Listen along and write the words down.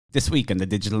This week on the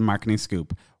Digital Marketing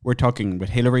Scoop, we're talking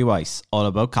with Hilary Weiss all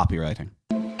about copywriting.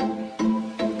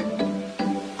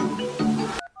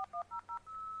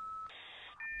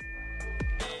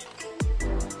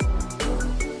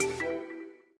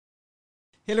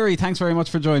 Hilary, thanks very much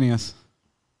for joining us.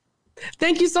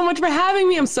 Thank you so much for having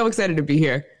me. I'm so excited to be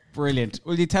here. Brilliant.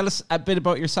 Will you tell us a bit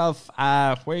about yourself,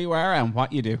 where you are and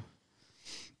what you do?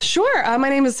 Sure. My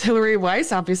name is Hilary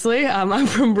Weiss, obviously. I'm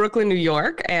from Brooklyn, New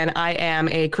York, and I am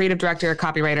a creative director,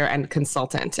 copywriter, and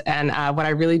consultant. And what I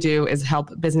really do is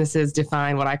help businesses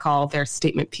define what I call their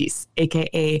statement piece,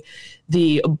 aka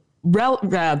the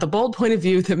bold point of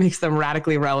view that makes them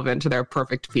radically relevant to their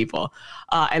perfect people.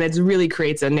 And it really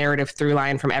creates a narrative through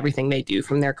line from everything they do,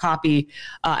 from their copy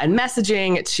and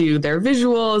messaging to their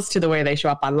visuals, to the way they show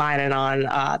up online and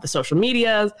on the social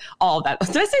medias, all of that.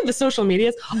 Did I say the social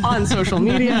medias? On social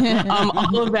media,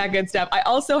 all of that good stuff. I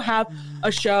also have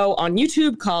a show on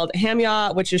YouTube called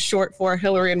Hamya, which is short for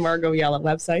Hilary and Margot Yell at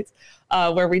Websites.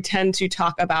 Where we tend to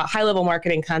talk about high-level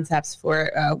marketing concepts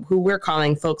for who we're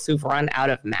calling folks who've run out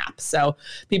of maps. So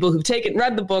people who've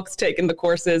read the books, taken the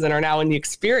courses, and are now in the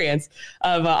experience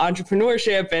of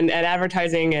entrepreneurship and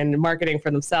advertising and marketing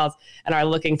for themselves, and are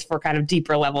looking for kind of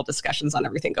deeper level discussions on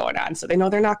everything going on, so they know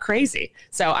they're not crazy.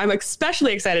 So I'm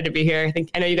especially excited to be here.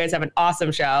 I know you guys have an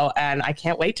awesome show, and I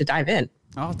can't wait to dive in.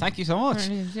 Oh, thank you so much.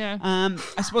 Yeah.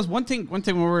 I suppose one thing when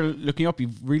we were looking up,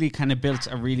 you've really kind of built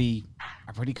a really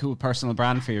cool personal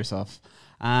brand for yourself.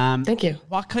 Thank you.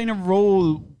 What kind of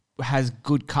role has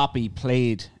good copy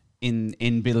played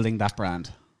in building that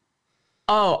brand?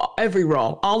 Oh, every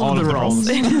role, all of the roles.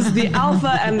 It is the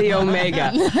alpha and the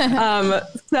omega.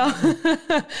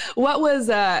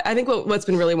 I think what's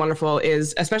been really wonderful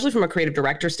is, especially from a creative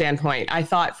director standpoint, I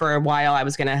thought for a while I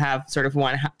was going to have sort of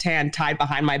one hand tied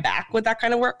behind my back with that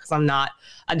kind of work, because I'm not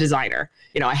a designer.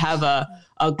 You know, I have a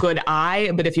good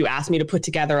eye, but if you ask me to put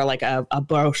together like a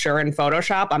brochure in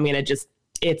Photoshop,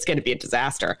 it's going to be a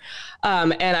disaster.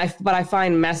 But I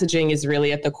find messaging is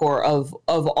really at the core of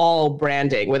all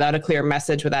branding. Without a clear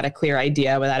message, without a clear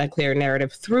idea, without a clear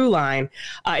narrative through line,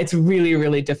 it's really,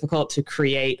 really difficult to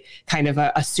create kind of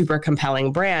a super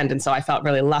compelling brand. And so I felt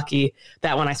really lucky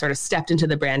that when I sort of stepped into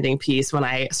the branding piece, when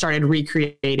I started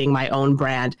recreating my own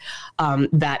brand, I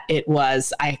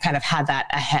kind of had that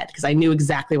ahead, because I knew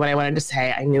exactly what I wanted to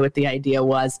say. I knew what the idea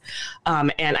was.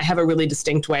 And I have a really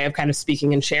distinct way of kind of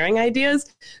speaking and sharing ideas.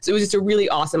 So it was just a really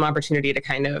awesome opportunity to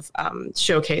kind of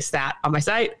showcase that on my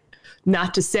site.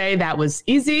 Not to say that was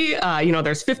easy.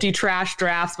 There's 50 trash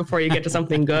drafts before you get to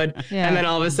something good. Yeah. And then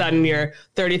all of a sudden you're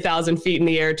 30,000 feet in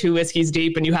the air, 2 whiskeys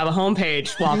deep, and you have a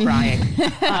homepage while crying.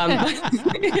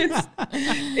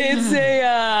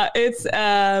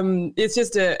 It's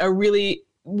just a really,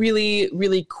 really,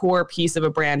 really core piece of a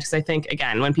brand. Because I think,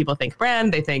 again, when people think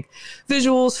brand, they think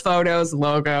visuals, photos,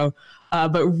 logo.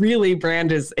 But really,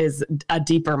 brand is a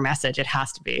deeper message. It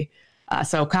has to be.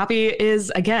 So copy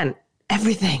is, again,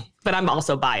 everything. But I'm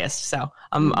also biased, so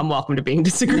I'm welcome to being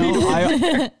disagreed.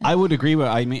 No, I would agree with.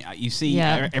 I mean, you see,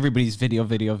 everybody's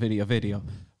video.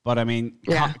 But I mean,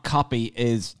 copy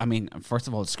is, first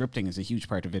of all, scripting is a huge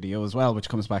part of video as well, which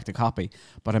comes back to copy.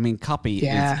 But I mean, copy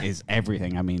is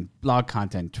everything. I mean, blog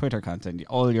content, Twitter content,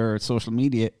 all your social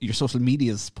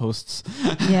media's posts.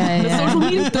 Yeah,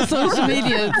 The social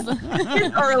medias.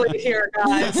 It's early here,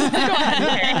 guys. Go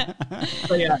ahead.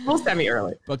 But yeah, we'll send me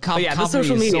early. But copy the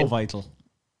social is media so vital.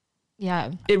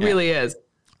 Yeah. It really is.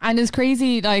 And it's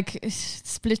crazy, like,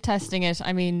 split testing it.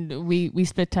 I mean, we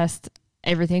split test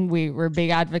everything. We're big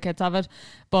advocates of it,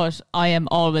 but I am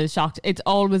always shocked. It's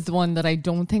always the one that I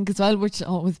don't think as well, which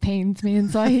always pains me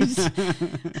inside.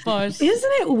 But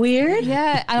isn't it weird?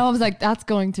 Yeah. And I was like, that's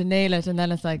going to nail it. And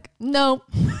then it's like, no.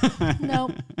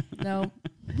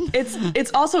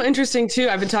 It's also interesting too.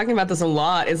 I've been talking about this a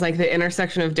lot, is like the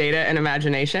intersection of data and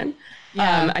imagination.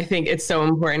 Yeah. I think it's so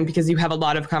important, because you have a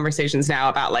lot of conversations now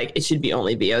about like, it should be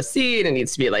only VOC and it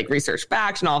needs to be like research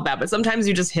backed and all of that. But sometimes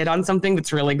you just hit on something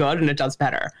that's really good and it does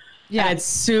better. Yeah. And it's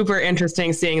super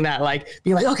interesting seeing that, like,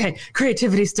 being like, okay,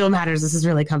 creativity still matters. This is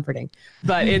really comforting.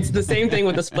 But it's the same thing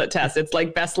with the split test. It's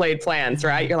like best laid plans,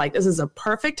 right? You're like, this is a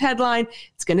perfect headline.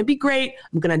 It's going to be great.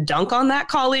 I'm going to dunk on that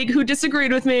colleague who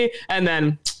disagreed with me. And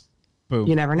then boom.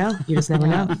 You never know. You just never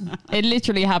know. It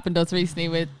literally happened to us recently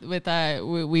we've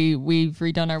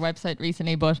redone our website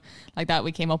recently, but like that,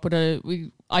 we came up with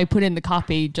I put in the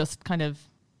copy, just kind of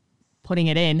putting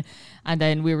it in, and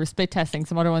then we were split testing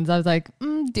some other ones. I was like,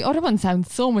 the other one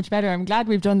sounds so much better. I'm glad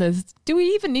we've done this. Do we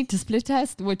even need to split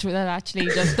test? Which was actually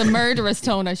just the murderous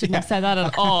tone. I shouldn't have said that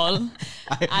at all.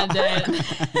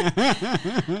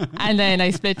 And then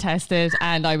I split tested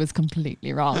and I was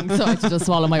completely wrong. So I had to just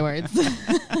swallow my words.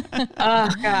 Oh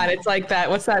God, it's like that.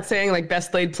 What's that saying? Like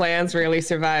best laid plans rarely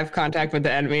survive contact with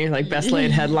the enemy. Like best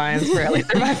laid headlines rarely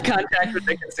survive contact with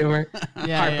the consumer.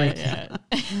 Heartbreaking.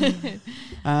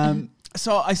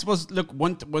 So I suppose, look,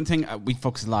 one thing we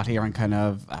focus a lot here on kind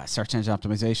of search engine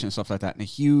optimization and stuff like that, and a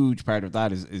huge part of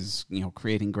that is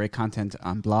creating great content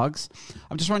on blogs.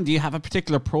 I'm just wondering, do you have a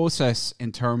particular process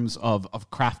in terms of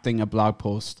crafting a blog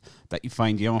post that you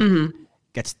find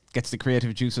gets the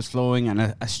creative juices flowing,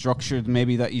 and a structure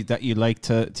maybe that you like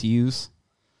to use?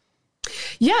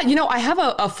 Yeah, I have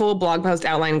a full blog post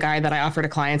outline guide that I offer to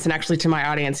clients and actually to my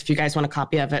audience. If you guys want a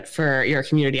copy of it for your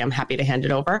community, I'm happy to hand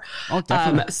it over. Oh,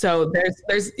 definitely. So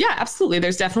there's absolutely.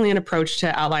 There's definitely an approach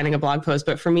to outlining a blog post.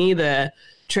 But for me, the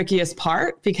trickiest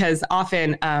part, because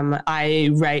often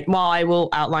I write, I will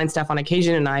outline stuff on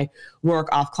occasion and I work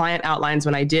off client outlines.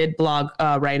 When I did blog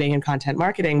writing and content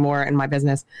marketing more in my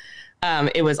business,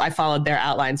 I followed their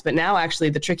outlines. But now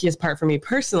actually the trickiest part for me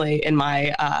personally in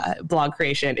my blog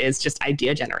creation is just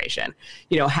idea generation.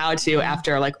 How to,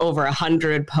 after like over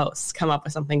 100 posts, come up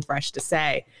with something fresh to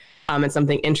say and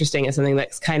something interesting and something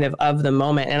that's kind of the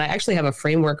moment. And I actually have a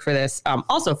framework for this,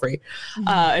 also free.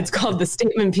 It's called the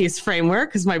Statement Piece Framework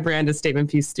because my brand is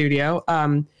Statement Piece Studio.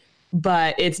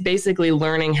 But it's basically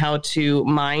learning how to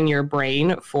mine your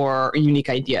brain for unique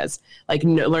ideas, like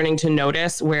learning to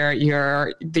notice where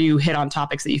you hit on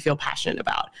topics that you feel passionate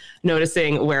about,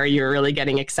 noticing where you're really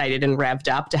getting excited and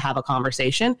revved up to have a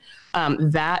conversation.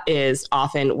 That is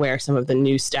often where some of the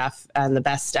new stuff and the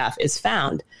best stuff is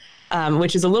found.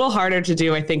 Which is a little harder to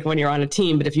do, I think, when you're on a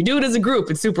team. But if you do it as a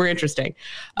group, it's super interesting.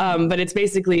 But it's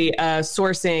basically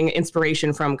sourcing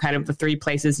inspiration from kind of the three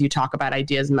places you talk about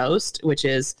ideas most, which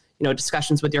is,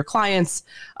 discussions with your clients,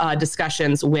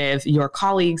 discussions with your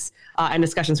colleagues, and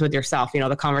discussions with yourself.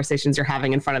 The conversations you're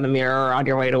having in front of the mirror or on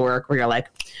your way to work where you're like,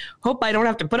 hope I don't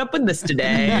have to put up with this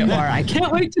today, or I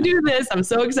can't wait to do this. I'm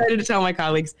so excited to tell my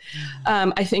colleagues.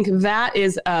 I think that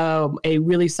is a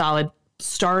really solid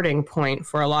starting point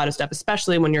for a lot of stuff,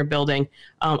 especially when you're building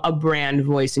a brand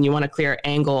voice and you want a clear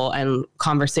angle and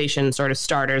conversation sort of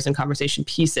starters and conversation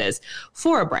pieces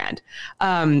for a brand.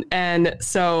 And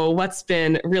so what's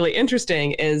been really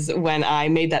interesting is when I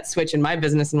made that switch in my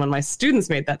business and when my students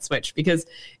made that switch, because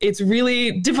it's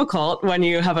really difficult when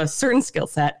you have a certain skill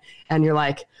set and you're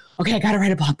like, okay, I got to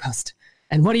write a blog post.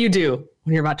 And what do you do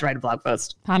when you're about to write a blog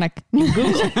post? Panic. You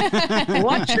Google.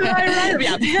 What should I write?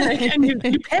 Yeah, panic. And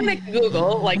you panic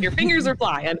Google, like your fingers are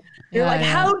flying. You're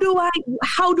how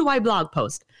do I blog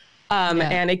post?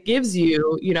 And it gives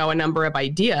you, a number of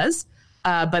ideas,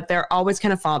 but they're always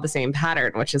kind of follow the same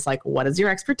pattern, which is like, what is your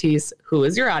expertise? Who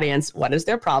is your audience? What is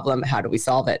their problem? How do we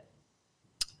solve it?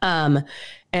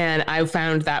 And I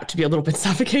found that to be a little bit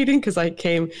suffocating because I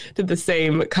came to the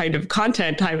same kind of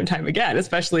content time and time again,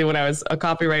 especially when I was a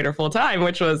copywriter full time,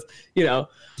 which was,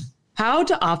 how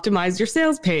to optimize your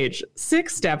sales page,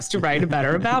 6 steps to write a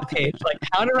better about page, like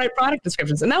how to write product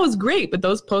descriptions. And that was great. But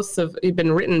those posts have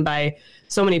been written by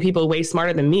so many people way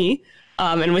smarter than me.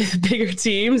 And with bigger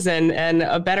teams and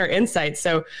a better insight.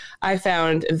 So I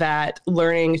found that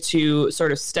learning to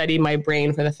sort of study my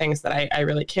brain for the things that I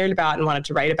really cared about and wanted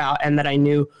to write about and that I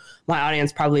knew my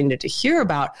audience probably needed to hear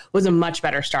about was a much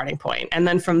better starting point. And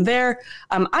then from there,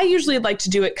 I usually like to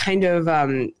do it kind of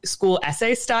school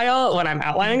essay style when I'm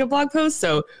outlining a blog post.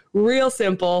 So real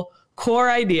simple, core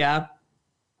idea.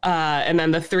 And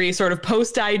then the 3 sort of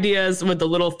post ideas with the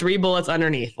little 3 bullets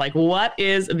underneath, like what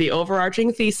is the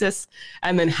overarching thesis?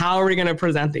 And then how are we going to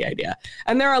present the idea?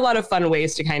 And there are a lot of fun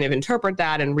ways to kind of interpret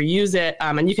that and reuse it.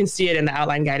 And you can see it in the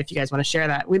outline guide if you guys want to share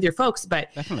that with your folks.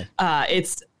 But definitely,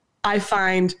 I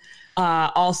find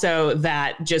also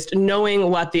that just knowing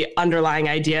what the underlying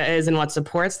idea is and what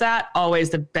supports that,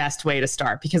 always the best way to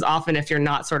start. Because often if you're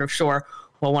not sort of sure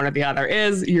what one or the other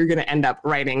is, you're going to end up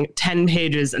writing 10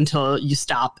 pages until you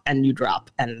stop and you drop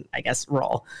and I guess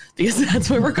roll, because that's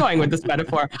where we're going with this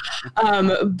metaphor.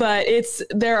 But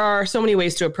there are so many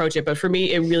ways to approach it. But for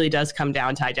me, it really does come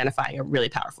down to identifying a really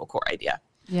powerful core idea.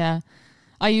 Yeah.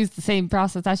 I use the same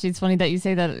process. Actually, it's funny that you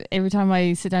say that. Every time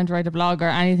I sit down to write a blog or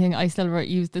anything, I still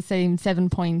use the same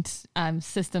 7-point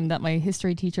system that my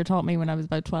history teacher taught me when I was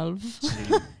about 12.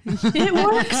 It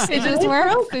works. It just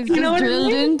works. It's just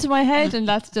drilled into my head, and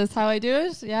that's just how I do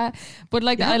it. Yeah. But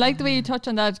I like the way you touch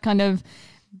on that kind of,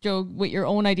 Joe, with your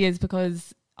own ideas,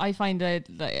 because I find that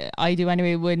I do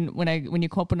anyway, when you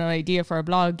come up with an idea for a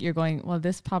blog, you're going, well,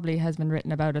 this probably has been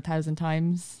written about 1,000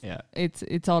 times. Yeah.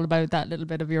 It's all about that little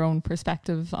bit of your own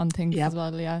perspective on things as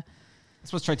well. Yeah. I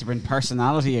suppose try to bring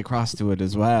personality across to it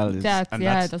as well.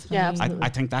 I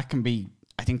think that can be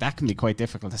quite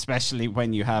difficult, especially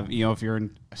when you have, if you're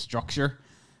in a structure,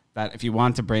 that if you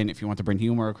want to bring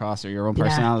humor across or your own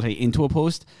personality into a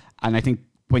post. And I think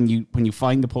when you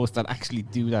find the posts that actually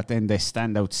do that, then they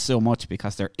stand out so much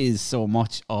because there is so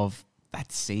much of that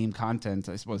same content.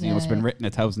 I suppose, it's been written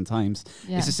 1,000 times.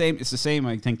 Yeah. It's the same,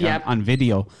 I think, on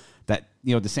video, that,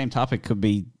 the same topic could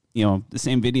be, the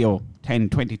same video 10,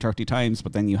 20, 30 times,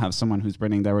 but then you have someone who's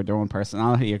bringing their own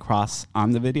personality across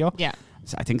on the video. Yeah.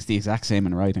 So I think it's the exact same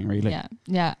in writing, really.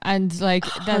 Yeah. And like,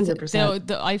 that's,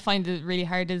 I find it really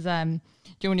hard is,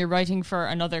 when you're writing for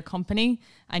another company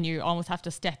and you almost have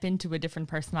to step into a different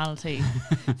personality.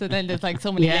 So then there's like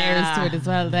so many layers to it as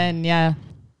well then,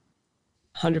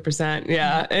 100%.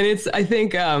 Yeah. And I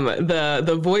think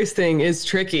the voice thing is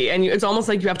tricky, and it's almost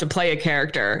like you have to play a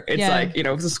character. It's like,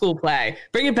 it's a school play.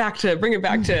 Bring it back to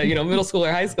middle school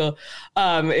or high school.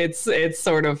 It's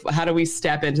sort of, how do we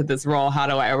step into this role?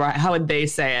 How would they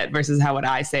say it versus how would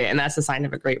I say it? And that's a sign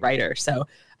of a great writer. So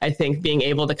I think being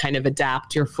able to kind of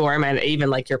adapt your form and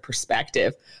even like your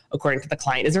perspective according to the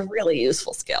client is a really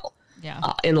useful skill.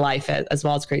 In life as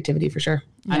well as creativity, for sure.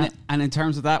 And in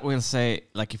terms of that, we'll say,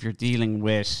 like, if you're dealing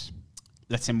with,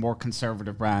 let's say, more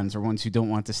conservative brands or ones who don't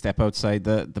want to step outside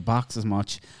the box as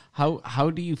much, how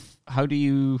do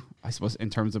you I suppose, in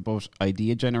terms of both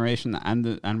idea generation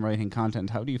and writing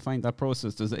content, how do you find that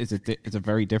process? Is it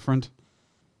very different?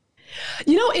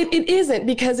 It isn't,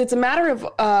 because it's a matter of,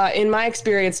 in my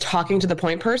experience, talking to the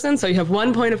point person. So you have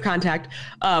one point of contact,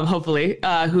 hopefully,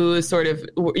 who is sort of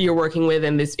you're working with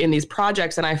in these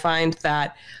projects. And I find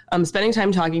that spending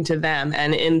time talking to them,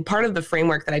 and in part of the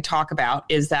framework that I talk about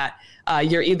is that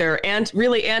you're either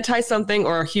really anti something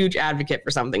or a huge advocate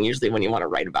for something, usually when you want to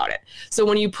write about it. So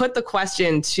when you put the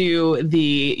question to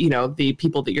the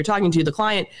people that you're talking to, the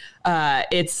client,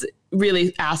 it's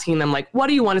really asking them, like, what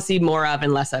do you want to see more of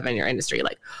and less of in your industry?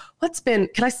 Like, what's been,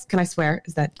 can I swear?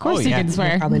 Is that, of course you can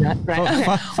swear. Probably not. Right.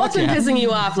 Okay. What's been pissing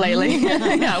you off lately?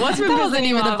 What's been pissing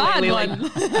you off lately? Like,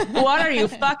 what are you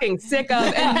fucking sick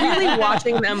of? And really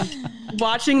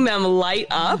watching them light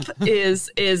up is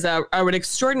an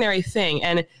extraordinary thing.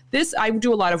 And this, I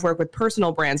do a lot of work with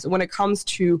personal brands. When it comes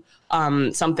to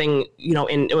something,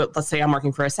 let's say I'm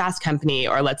working for a SaaS company,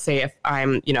 or let's say if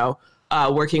I'm,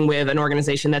 working with an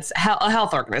organization that's a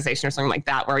health organization or something like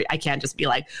that, where I can't just be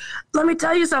like, let me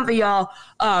tell you something, y'all.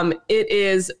 It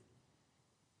is,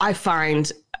 I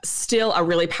find, still a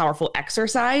really powerful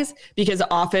exercise, because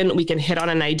often we can hit on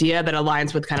an idea that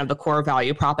aligns with kind of the core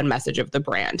value prop and message of the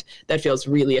brand that feels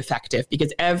really effective,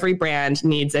 because every brand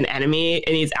needs an enemy.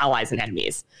 It needs allies and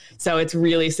enemies. So it's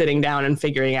really sitting down and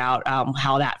figuring out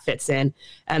how that fits in.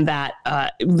 And that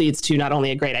leads to not only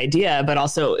a great idea, but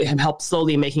also it helps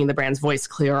slowly making the brand's voice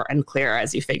clearer and clearer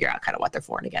as you figure out kind of what they're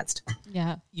for and against.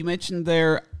 Yeah. You mentioned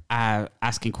there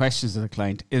asking questions to the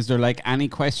client. Is there like any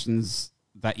questions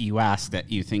that you ask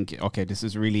that you think, okay, this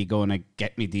is really going to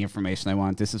get me the information I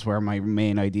want? This is where my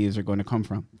main ideas are going to come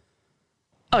from.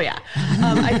 Oh yeah.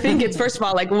 I think it's, first of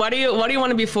all, like, what do you want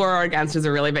to be for or against is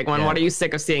a really big one. Yeah. What are you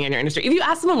sick of seeing in your industry? If you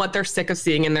ask them what they're sick of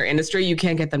seeing in their industry, you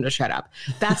can't get them to shut up.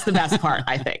 That's the best part,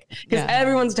 I think, because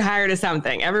everyone's tired of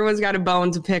something. Everyone's got a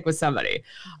bone to pick with somebody.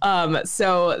 But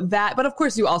of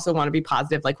course you also want to be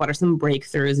positive. Like, what are some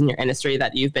breakthroughs in your industry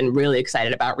that you've been really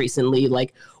excited about recently?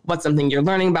 Like, what's something you're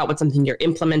learning about? What's something you're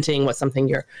implementing? What's something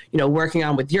you're, working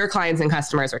on with your clients and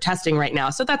customers or testing right now?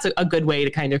 So that's a good way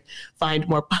to kind of find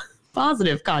more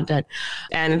positive content.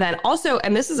 And then also,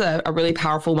 and this is a really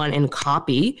powerful one in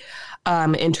copy,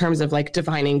 in terms of like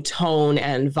defining tone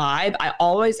and vibe. I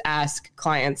always ask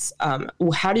clients,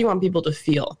 how do you want people to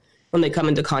feel when they come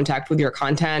into contact with your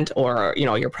content or,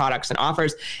 your products and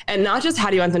offers? And not just how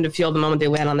do you want them to feel the moment they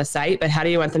land on the site, but how do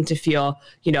you want them to feel,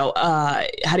 how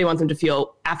do you want them to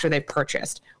feel after they've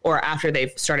purchased or after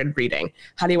they've started reading?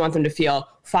 How do you want them to feel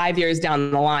 5 years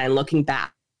down the line, looking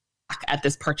back at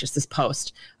this purchase, this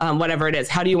post, whatever it is?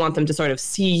 How do you want them to sort of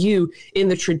see you in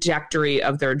the trajectory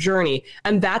of their journey?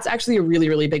 And that's actually a really,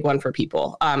 really big one for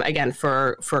people. Again,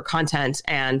 for content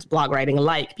and blog writing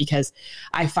alike, because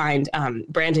I find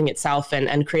branding itself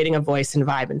and creating a voice and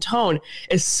vibe and tone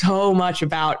is so much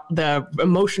about the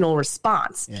emotional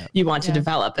response you want to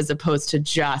develop, as opposed to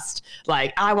just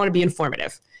like, I want to be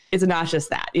informative. it's not just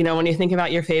that. You know, when you think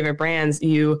about your favorite brands,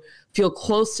 you feel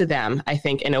close to them, I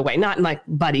think, in a way, not in like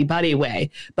buddy way,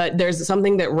 but there's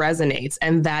something that resonates.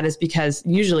 And that is because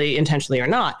usually, intentionally or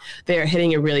not, they are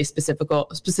hitting a really specific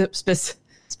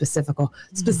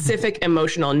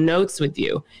emotional notes with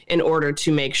you in order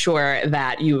to make sure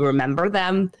that you remember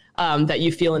them, that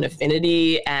you feel an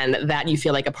affinity, and that you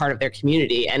feel like a part of their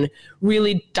community. And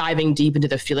really diving deep into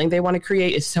the feeling they want to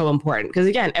create is so important. Because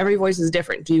again, every voice is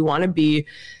different. Do you want to be,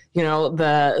 you know,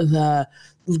 the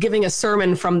giving a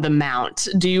sermon from the mount?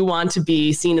 Do you want to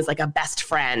be seen as like a best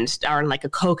friend or like a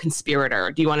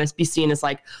co-conspirator? Do you want to be seen as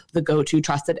like the go-to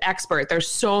trusted expert? There's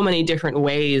so many different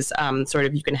ways sort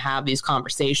of you can have these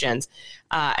conversations.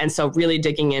 And so really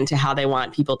digging into how they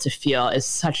want people to feel is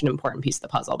such an important piece of the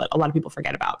puzzle that a lot of people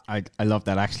forget about. I love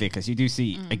that, actually, because you do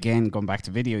see, again, going back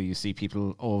to video, you see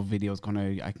people, video is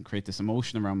I can create this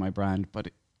emotion around my brand. But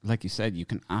like you said, you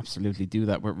can absolutely do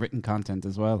that with written content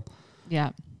as well.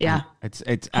 Yeah. It's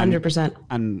 100%.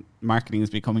 And marketing is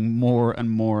becoming more and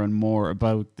more and more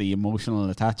about the emotional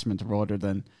attachment rather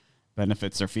than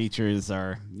benefits or features,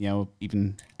 or, you know,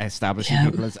 even establishing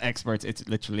people as experts. It's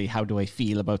literally, how do I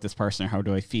feel about this person, or how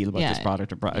do I feel about this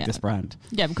product or this brand?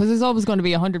 Yeah, because there's always going to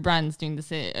be 100 brands doing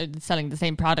selling the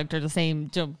same product or the same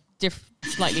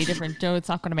slightly different. It's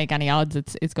not going to make any odds.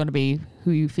 It's going to be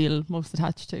who you feel most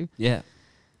attached to.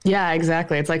 Yeah,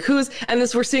 exactly. It's like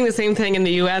we're seeing the same thing in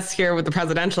the US here with the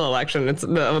presidential election. It's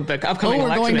the upcoming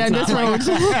election. Going down this road.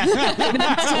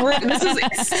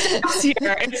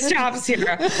 It stops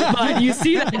here. But you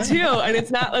see that too. And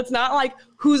it's not like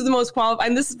who's the most qualified.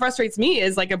 And this frustrates me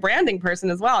as like a branding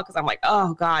person as well, because I'm like,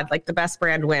 oh God, like the best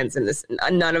brand wins, and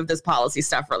none of this policy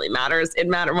stuff really matters.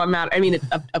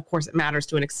 Of course it matters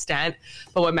to an extent,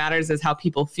 but what matters is how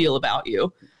people feel about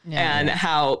you. And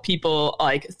how people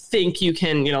like think you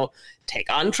can, you know,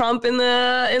 take on Trump in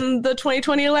the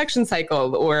 2020 election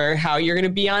cycle, or how you're going to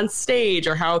be on stage,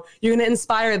 or how you're going to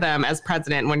inspire them as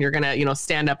president when you're going to, you know,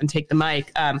 stand up and take the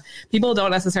mic. People don't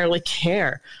necessarily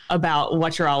care about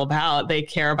what you're all about. They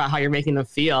care about how you're making them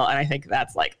feel. And I think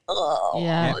that's like,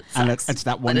 and it's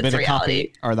that one bit of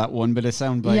copy or that one bit of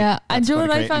soundbite. Yeah, and do you know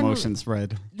what I found? Emotion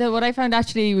spread. What I found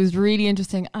actually was really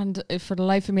interesting, and for the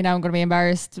life of me now, I'm going to be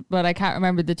embarrassed, but I can't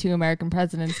remember the two American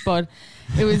presidents. But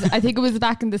I think it was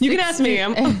back in the 60s. You can ask me.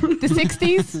 The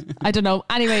 60s? I don't know.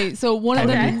 Anyway, so one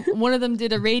of them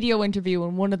did a radio interview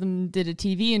and one of them did a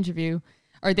TV interview,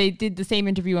 or they did the same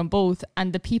interview on both.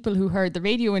 And the people who heard the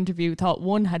radio interview thought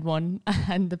one had won,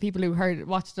 and the people who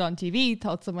watched it on TV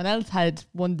thought someone else had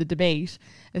won the debate,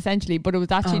 essentially. But it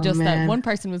was actually that one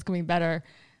person was coming better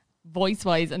voice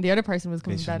wise and the other person was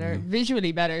coming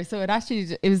visually better. So it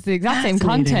was the exact same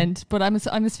content, but I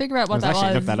must figure out what that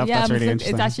was. Look that up. That's really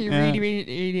interesting. It's actually a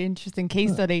really interesting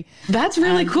case study. That's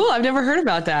really cool. I've never heard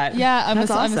about that. Yeah, I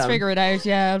must figure it out.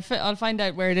 Yeah, I'll find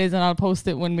out where it is and I'll post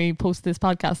it when we post this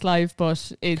podcast live.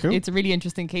 But it's a really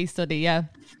interesting case study. Yeah.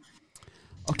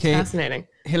 Okay. Fascinating.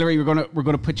 Hillary, we're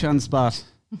gonna put you on the spot.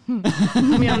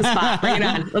 Put me on the spot. Bring it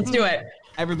on. Let's do it.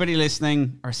 Everybody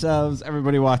listening, ourselves,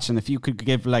 everybody watching, if you could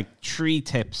give like 3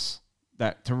 tips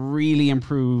that to really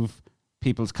improve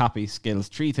people's copy skills,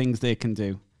 3 things they can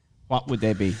do, what would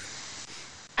they be?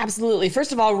 Absolutely.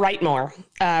 First of all, write more.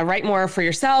 Write more for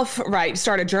yourself.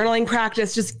 Start a journaling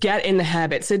practice. Just get in the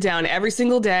habit. Sit down every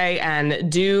single day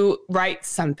and write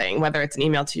something, whether it's an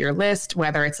email to your list,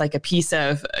 whether it's like a piece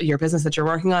of your business that you're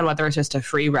working on, whether it's just a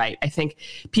free write. I think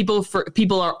people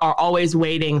are always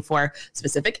waiting for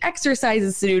specific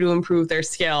exercises to do to improve their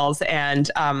skills,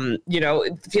 and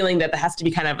feeling that there has to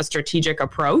be kind of a strategic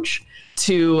approach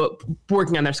to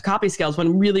working on their copy skills,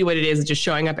 when really what it is just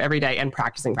showing up every day and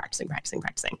practicing.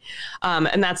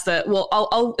 And that's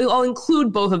I'll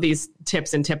include both of these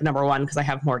tips in tip number 1, because I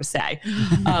have more to say.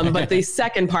 But the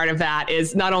second part of that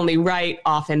is not only write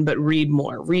often, but read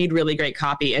more. Read really great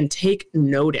copy and take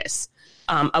notice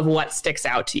of what sticks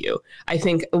out to you. I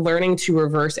think learning to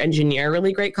reverse engineer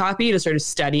really great copy, to sort of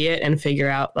study it and figure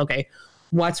out, okay,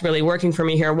 what's really working for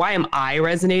me here? Why am I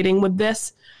resonating with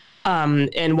this?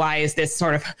 And why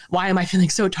am I feeling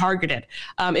so targeted,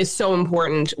 is so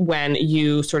important when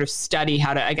you sort of study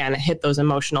how to, again, hit those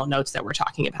emotional notes that we're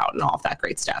talking about and all of that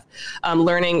great stuff.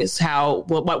 Learning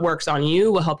what works on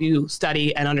you will help you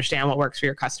study and understand what works for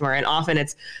your customer. And often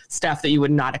it's stuff that you would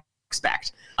not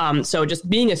expect. So just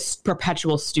being a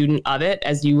perpetual student of it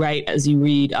as you write, as you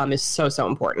read, is so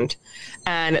important.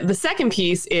 And the second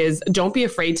piece is don't be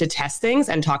afraid to test things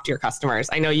and talk to your customers.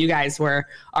 I know you guys are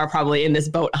probably in this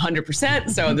boat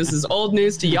 100%. So this is old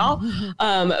news to y'all.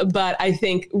 But I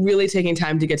think really taking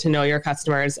time to get to know your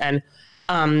customers and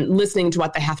listening to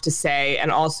what they have to say,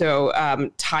 and also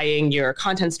tying your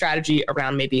content strategy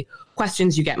around maybe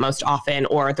questions you get most often,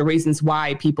 or the reasons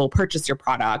why people purchase your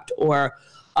product, or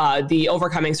the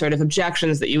overcoming sort of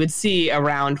objections that you would see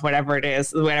around whatever it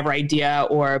is, whatever idea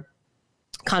or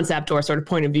concept or sort of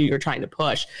point of view you're trying to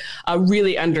push,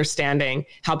 really understanding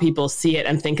how people see it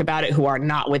and think about it who are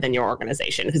not within your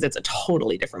organization, because it's a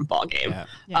totally different ballgame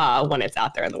when it's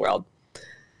out there in the world.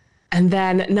 And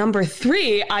then number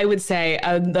 3, I would say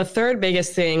the third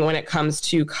biggest thing when it comes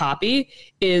to copy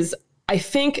is, I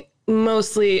think,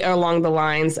 mostly along the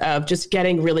lines of just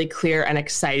getting really clear and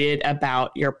excited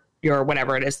about your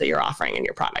whatever it is that you're offering in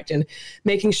your product, and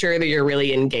making sure that you're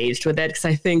really engaged with it. Because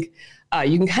I think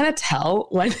you can kind of tell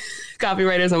when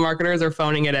copywriters and marketers are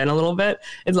phoning it in a little bit.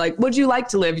 It's like, would you like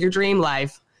to live your dream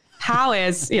life? How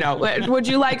is, would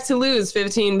you like to lose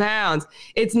 15 pounds?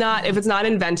 It's not, if it's not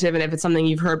inventive and if it's something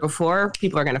you've heard before,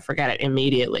 people are going to forget it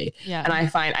immediately. Yeah. And I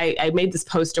find I made this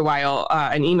post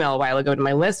an email a while ago to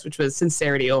my list, which was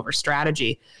sincerity over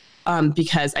strategy.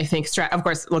 Because I think, of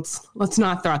course, let's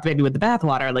not throw out the baby with the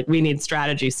bathwater. Like, we need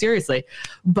strategy, seriously.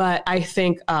 But I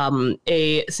think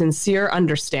a sincere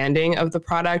understanding of the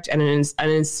product and a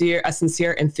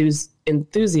sincere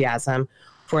enthusiasm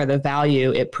for the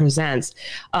value it presents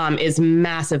is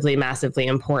massively, massively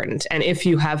important. And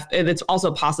it's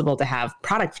also possible to have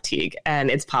product fatigue, and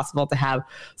it's possible to have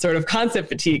sort of concept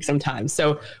fatigue sometimes.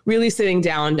 So really sitting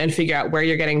down and figure out where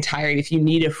you're getting tired, if you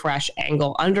need a fresh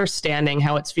angle, understanding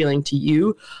how it's feeling to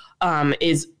you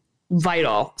is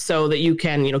vital, so that you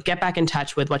can, get back in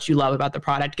touch with what you love about the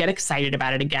product, get excited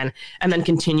about it again, and then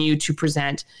continue to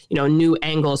present, new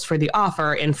angles for the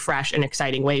offer in fresh and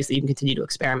exciting ways that you can continue to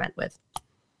experiment with.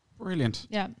 Brilliant.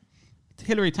 Yeah.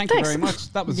 Hilary, thank you very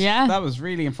much. That was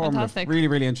really informative. Fantastic. Really,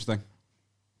 really interesting.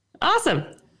 Awesome.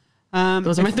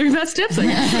 Those are my 3 best tips, I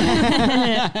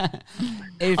guess.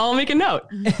 I'll make a note.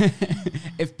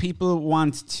 If people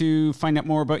want to find out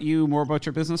more about you, more about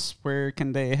your business, where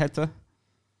can they head to?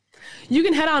 You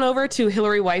can head on over to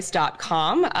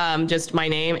HilaryWeiss.com. Just my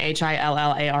name,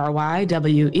 HilaryWeiss.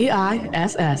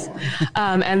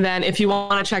 And then if you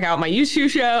want to check out my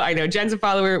YouTube show, I know Jen's a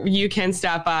follower, you can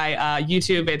stop by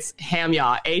YouTube. It's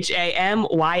Hamyaw,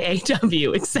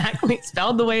 HAMYAW, exactly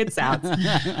spelled the way it sounds.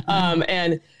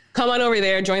 And come on over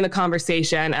there, join the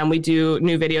conversation. And we do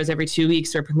new videos every 2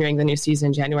 weeks. We're premiering the new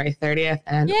season January 30th.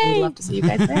 And we'd love to see you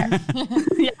guys there.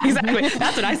 Yeah, exactly.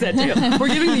 That's what I said too. We're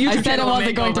giving the YouTube channel a makeover. I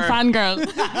said I wasn't going to fangirl.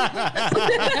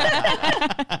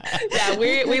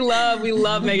 Yeah, we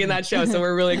love making that show. So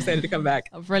we're really excited to come back.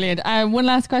 Oh, brilliant. One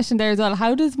last question there as well.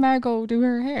 How does Margot do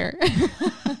her hair?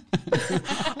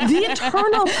 The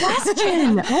eternal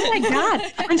question. Oh my God.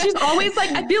 And she's always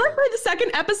like, I feel like by the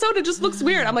second episode, it just looks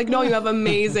weird. I'm like, no, you have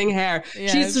amazing hair.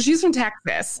 Yes. She's from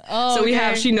Texas. Oh,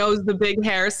 so she knows the big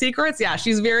hair secrets. Yeah.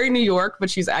 She's very New York, but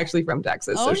she's actually from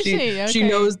Texas. Oh, so she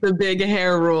knows the big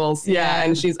hair rules. Yeah.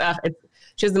 And she's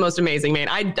the most amazing mane.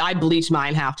 I bleached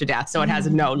mine half to death, so it has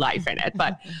no life in it.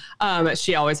 But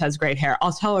she always has great hair.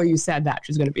 I'll tell her you said that.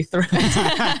 She's going to be thrilled.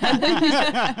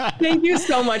 Thank you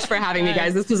so much for having me,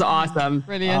 guys. This was awesome.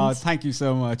 Brilliant. Thank you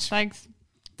so much. Thanks.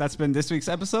 That's been this week's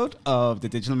episode of the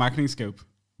Digital Marketing Scoop.